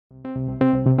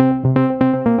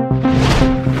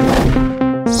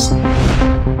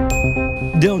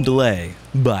delay.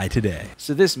 Buy today.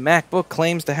 So this MacBook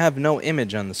claims to have no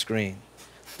image on the screen.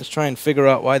 Let's try and figure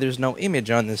out why there's no image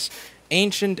on this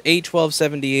ancient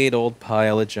A1278 old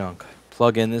pile of junk.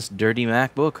 Plug in this dirty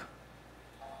MacBook.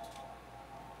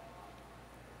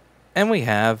 And we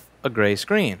have a gray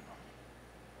screen.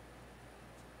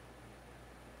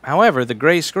 However, the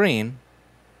gray screen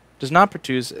does not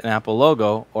produce an Apple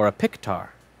logo or a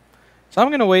pictar. So I'm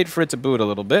going to wait for it to boot a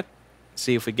little bit,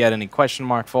 see if we get any question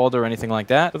mark folder or anything like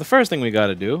that. But the first thing we got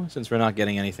to do, since we're not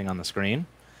getting anything on the screen,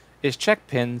 is check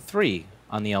pin 3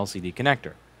 on the LCD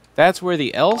connector. That's where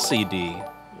the LCD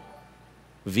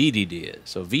VDD is.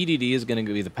 So VDD is going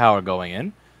to be the power going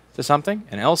in to something,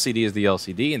 and LCD is the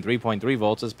LCD, and 3.3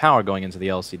 volts is power going into the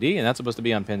LCD, and that's supposed to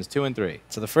be on pins 2 and 3.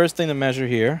 So the first thing to measure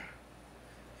here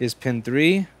is pin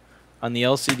 3 on the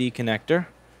LCD connector.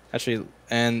 Actually,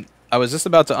 and I was just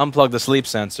about to unplug the sleep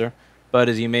sensor, but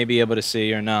as you may be able to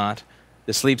see or not,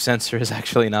 the sleep sensor is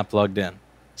actually not plugged in.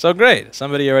 So great,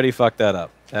 somebody already fucked that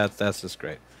up. That's just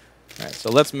great. All right, so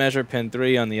let's measure pin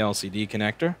 3 on the LCD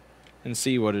connector and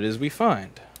see what it is we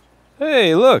find.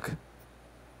 Hey, look!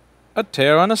 A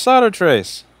tear on a solder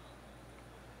trace.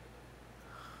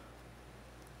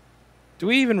 Do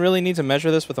we even really need to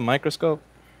measure this with a microscope?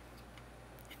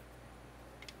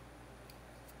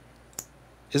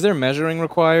 Is there measuring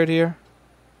required here?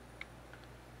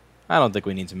 I don't think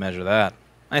we need to measure that.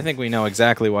 I think we know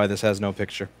exactly why this has no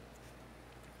picture.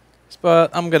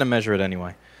 But I'm going to measure it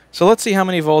anyway. So let's see how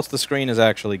many volts the screen is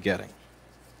actually getting.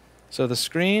 So the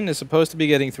screen is supposed to be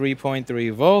getting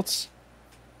 3.3 volts.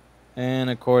 And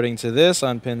according to this,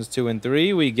 on pins 2 and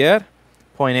 3, we get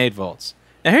 0.8 volts.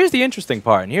 Now here's the interesting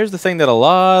part, and here's the thing that a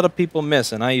lot of people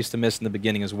miss, and I used to miss in the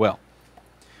beginning as well.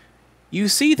 You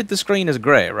see that the screen is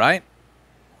gray, right?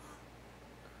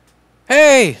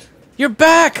 Hey! You're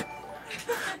back!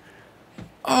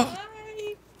 Oh!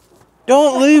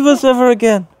 Don't leave us ever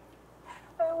again!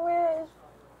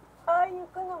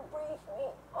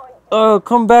 Oh,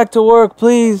 come back to work,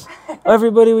 please.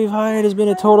 Everybody we've hired has been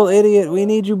a total idiot. We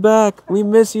need you back. We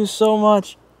miss you so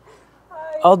much.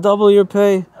 I'll double your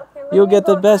pay. You'll get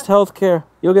the best health care.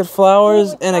 You'll get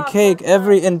flowers and a cake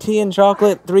and tea and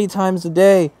chocolate 3 times a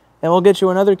day. And we'll get you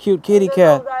another cute kitty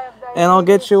cat. And I'll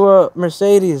get you a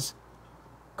Mercedes.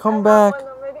 Come back.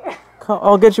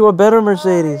 I'll get you a better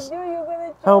Mercedes.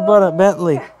 How about a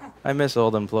Bentley? I miss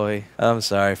old employee. I'm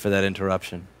sorry for that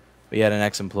interruption. We had an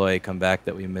ex-employee come back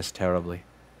that we missed terribly.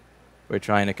 We're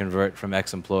trying to convert from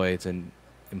ex-employee to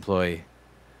employee.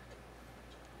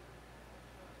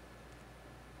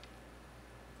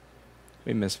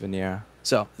 We miss Veneer.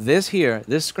 So this here,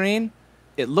 this screen,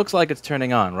 it looks like it's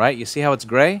turning on, right? You see how it's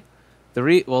gray?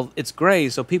 Well, it's gray,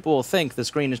 so people will think the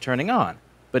screen is turning on,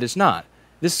 but it's not.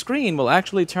 This screen will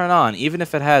actually turn on even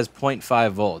if it has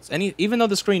 0.5 volts. Even though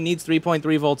the screen needs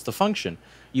 3.3 volts to function,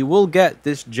 you will get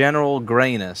this general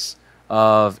grayness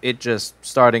of it just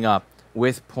starting up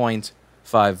with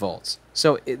 0.5 volts.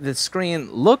 So the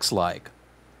screen looks like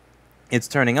it's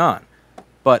turning on,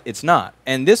 but it's not.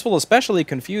 And this will especially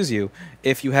confuse you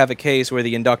if you have a case where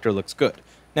the inductor looks good.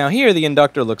 Now here the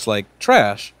inductor looks like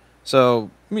trash, so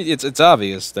I mean, it's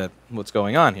obvious that what's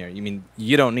going on here. You mean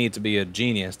you don't need to be a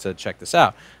genius to check this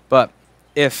out. But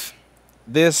if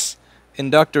this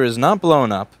inductor is not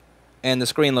blown up and the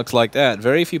screen looks like that,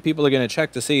 very few people are going to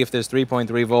check to see if there's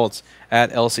 3.3 volts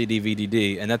at LCD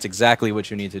VDD, and that's exactly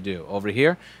what you need to do. Over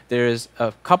here, there's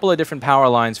a couple of different power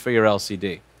lines for your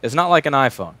LCD. It's not like an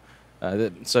iPhone.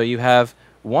 So you have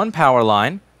one power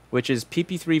line, which is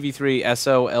PP3V3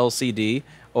 SO LCD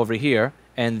over here,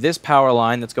 and this power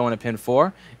line that's going to pin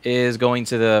 4 is going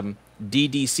to the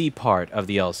DDC part of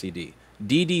the LCD.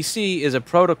 DDC is a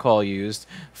protocol used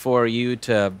for you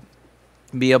to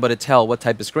be able to tell what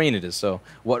type of screen it is. So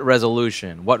what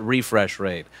resolution, what refresh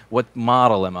rate, what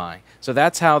model am I? So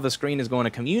that's how the screen is going to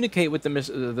communicate with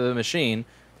the machine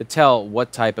to tell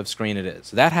what type of screen it is.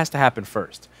 So that has to happen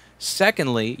first.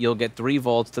 Secondly, you'll get 3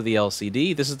 volts to the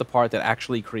LCD. This is the part that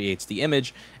actually creates the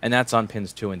image, and that's on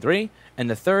pins 2 and 3. And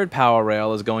the third power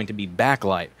rail is going to be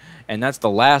backlight, and that's the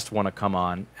last one to come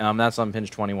on. That's on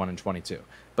pins 21 and 22.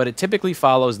 But it typically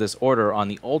follows this order on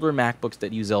the older MacBooks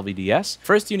that use LVDS.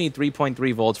 First, you need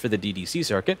 3.3 volts for the DDC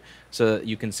circuit, so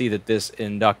you can see that this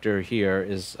inductor here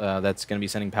is that's going to be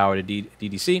sending power to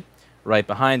DDC. Right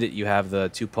behind it, you have the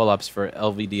 2 pull-ups for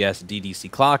LVDS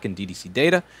DDC clock and DDC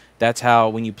data. That's how,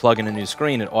 when you plug in a new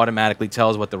screen, it automatically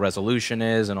tells what the resolution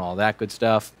is and all that good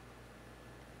stuff.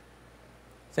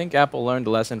 Think Apple learned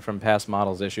a lesson from past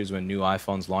models issues when new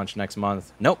iPhones launch next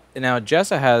month? Nope. Now,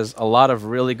 Jessa has a lot of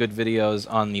really good videos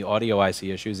on the audio IC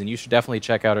issues, and you should definitely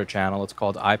check out her channel. It's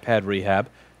called iPad Rehab.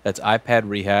 That's iPad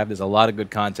Rehab. There's a lot of good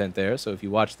content there, so if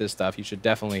you watch this stuff, you should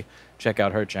definitely check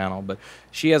out her channel. But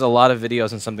she has a lot of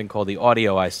videos on something called the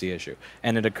audio IC issue,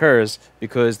 and it occurs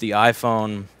because the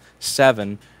iPhone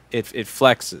 7 it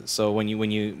flexes. So when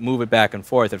you move it back and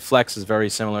forth, it flexes very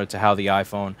similar to how the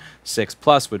iPhone 6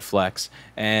 Plus would flex,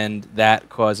 and that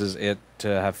causes it to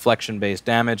have flexion-based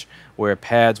damage where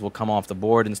pads will come off the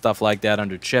board and stuff like that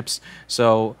under chips.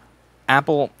 So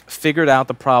Apple figured out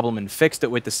the problem and fixed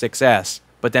it with the 6S,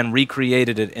 but then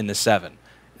recreated it in the 7.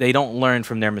 They don't learn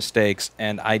from their mistakes,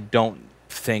 and I don't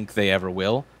think they ever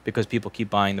will because people keep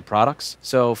buying the products.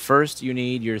 So first you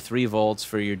need your 3 volts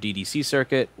for your DDC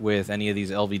circuit with any of these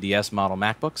LVDS model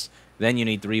MacBooks. Then you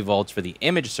need 3 volts for the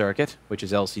image circuit, which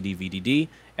is LCD VDD,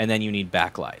 and then you need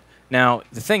backlight. Now,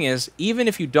 the thing is, even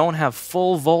if you don't have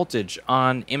full voltage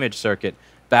on image circuit,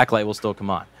 backlight will still come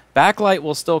on. Backlight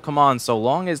will still come on so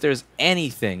long as there's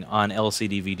anything on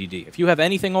LCD VDD. If you have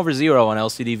anything over 0 on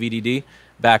LCD VDD,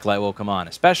 backlight will come on,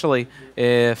 especially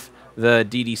if the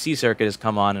DDC circuit has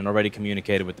come on and already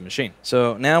communicated with the machine.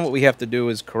 So now what we have to do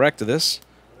is correct this.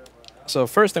 So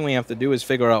first thing we have to do is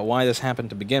figure out why this happened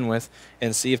to begin with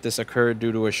and see if this occurred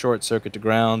due to a short circuit to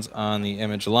grounds on the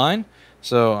image line.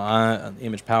 So on the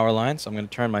image power line. So I'm going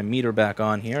to turn my meter back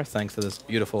on here thanks to this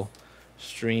beautiful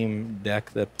stream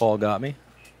deck that Paul got me.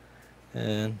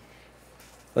 And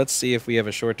let's see if we have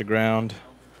a short to ground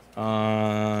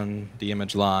on the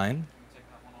image line.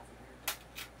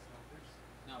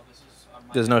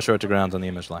 There's no short to grounds on the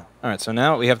image line. All right, so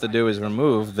now what we have to do is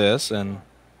remove this, and,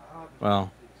 well,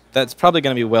 that's probably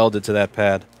going to be welded to that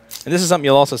pad. And this is something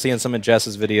you'll also see in some of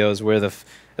Jess's videos where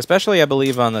especially I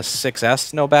believe on the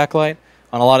 6S no backlight,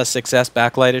 on a lot of 6S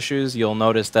backlight issues, you'll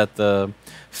notice that the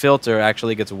filter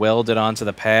actually gets welded onto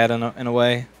the pad in a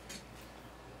way.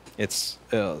 That's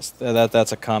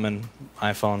a common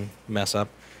iPhone mess up.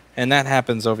 And that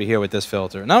happens over here with this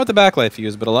filter. Not with the backlight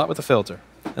fuse, but a lot with the filter.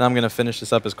 And I'm going to finish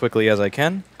this up as quickly as I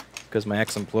can because my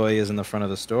ex-employee is in the front of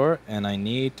the store and I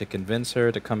need to convince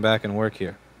her to come back and work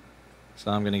here.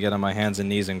 So I'm going to get on my hands and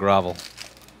knees and grovel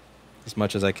as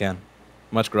much as I can.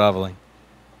 Much groveling.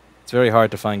 It's very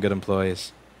hard to find good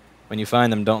employees. When you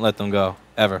find them, don't let them go.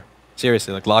 Ever.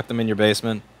 Seriously, like lock them in your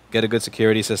basement, get a good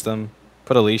security system,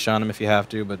 put a leash on them if you have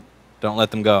to, but don't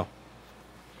let them go.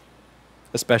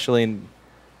 Especially in...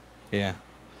 Yeah.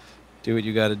 Do what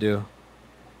you got to do.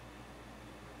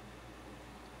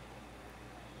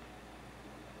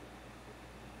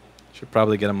 Should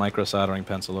probably get a micro soldering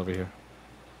pencil over here.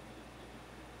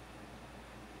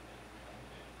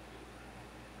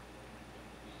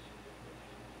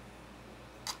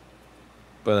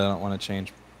 But I don't want to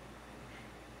change.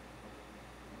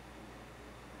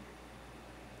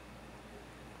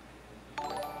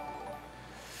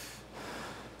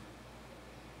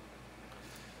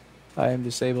 I am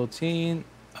disabled teen.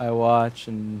 I watch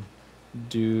and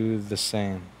do the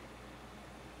same.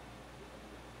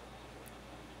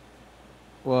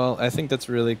 Well, I think that's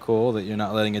really cool that you're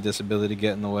not letting a disability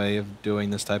get in the way of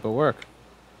doing this type of work.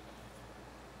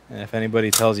 And if anybody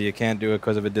tells you you can't do it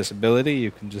because of a disability, you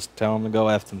can just tell them to go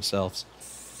F themselves.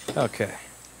 Okay.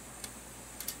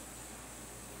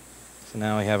 So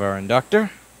now we have our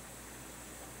inductor.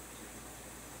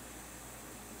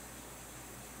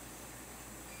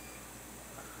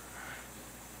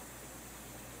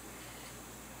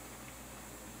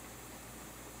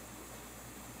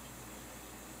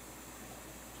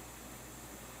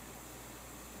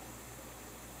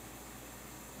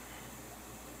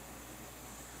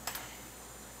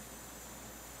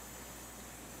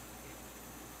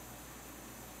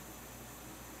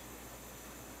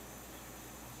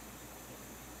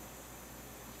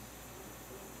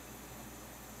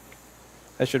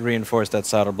 I should reinforce that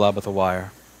solder blob with a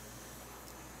wire.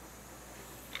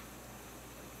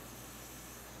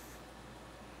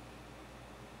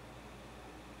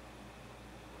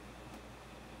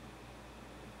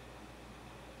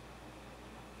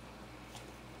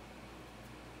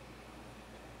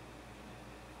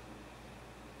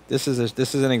 This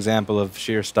is an example of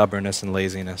sheer stubbornness and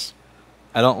laziness.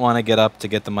 I don't want to get up to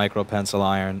get the micro pencil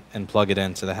iron and plug it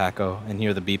into the HAKKO and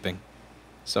hear the beeping.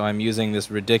 So I'm using this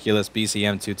ridiculous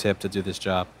BCM2 tip to do this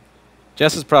job.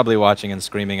 Jess is probably watching and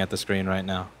screaming at the screen right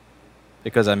now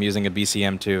because I'm using a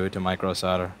BCM2 to micro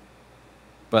solder.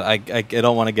 But I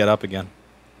don't want to get up again.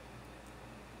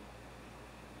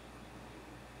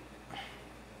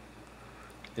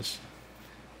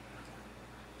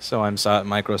 So I'm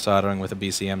micro soldering with a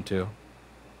BCM2.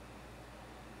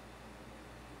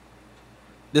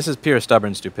 This is pure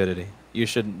stubborn stupidity. You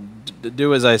should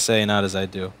do as I say, not as I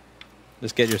do.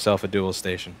 Just get yourself a dual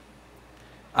station.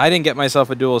 I didn't get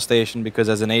myself a dual station because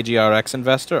as an AGRX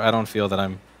investor, I don't feel that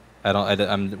I'm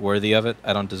I'm worthy of it.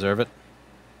 I don't deserve it.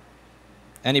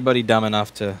 Anybody dumb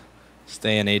enough to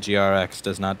stay in AGRX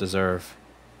does not deserve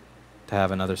to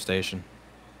have another station.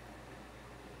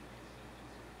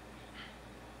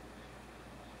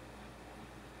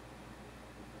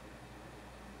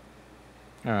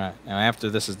 Alright, now after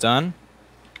this is done,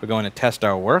 we're going to test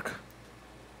our work.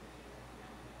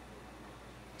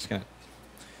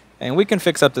 And we can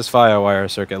fix up this firewire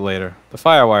circuit later. The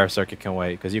firewire circuit can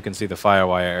wait, because you can see the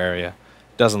firewire area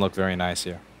doesn't look very nice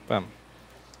here. But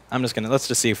I'm just let's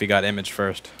just see if we got image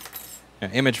first. Yeah,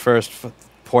 image first,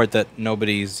 port that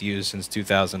nobody's used since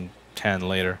 2010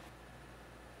 later.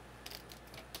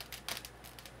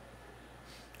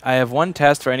 I have one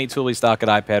test for any tool we stock at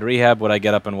iPad Rehab. Would I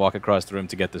get up and walk across the room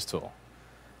to get this tool?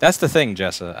 That's the thing,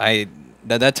 Jessa.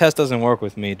 That test doesn't work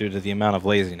with me due to the amount of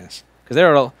laziness.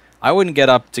 Because I wouldn't get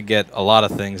up to get a lot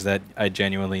of things that I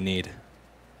genuinely need.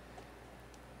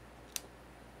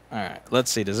 Alright,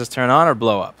 let's see. Does this turn on or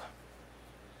blow up?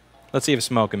 Let's see if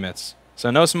smoke emits. So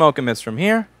no smoke emits from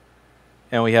here.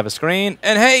 And we have a screen.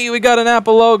 And hey, we got an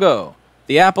Apple logo.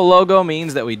 The Apple logo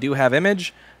means that we do have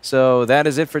image. So that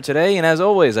is it for today. And as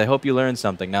always, I hope you learned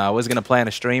something. Now, I was going to plan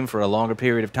a stream for a longer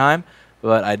period of time.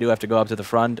 But I do have to go up to the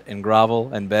front and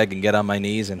grovel and beg and get on my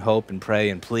knees and hope and pray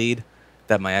and plead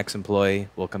that my ex-employee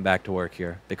will come back to work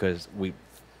here, because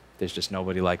there's just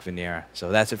nobody like Veneer. So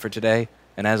that's it for today,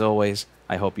 and as always,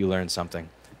 I hope you learned something.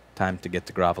 Time to get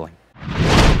to groveling.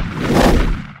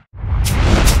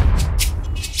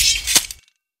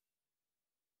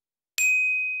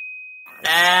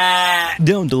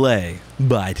 Don't delay.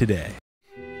 Buy today.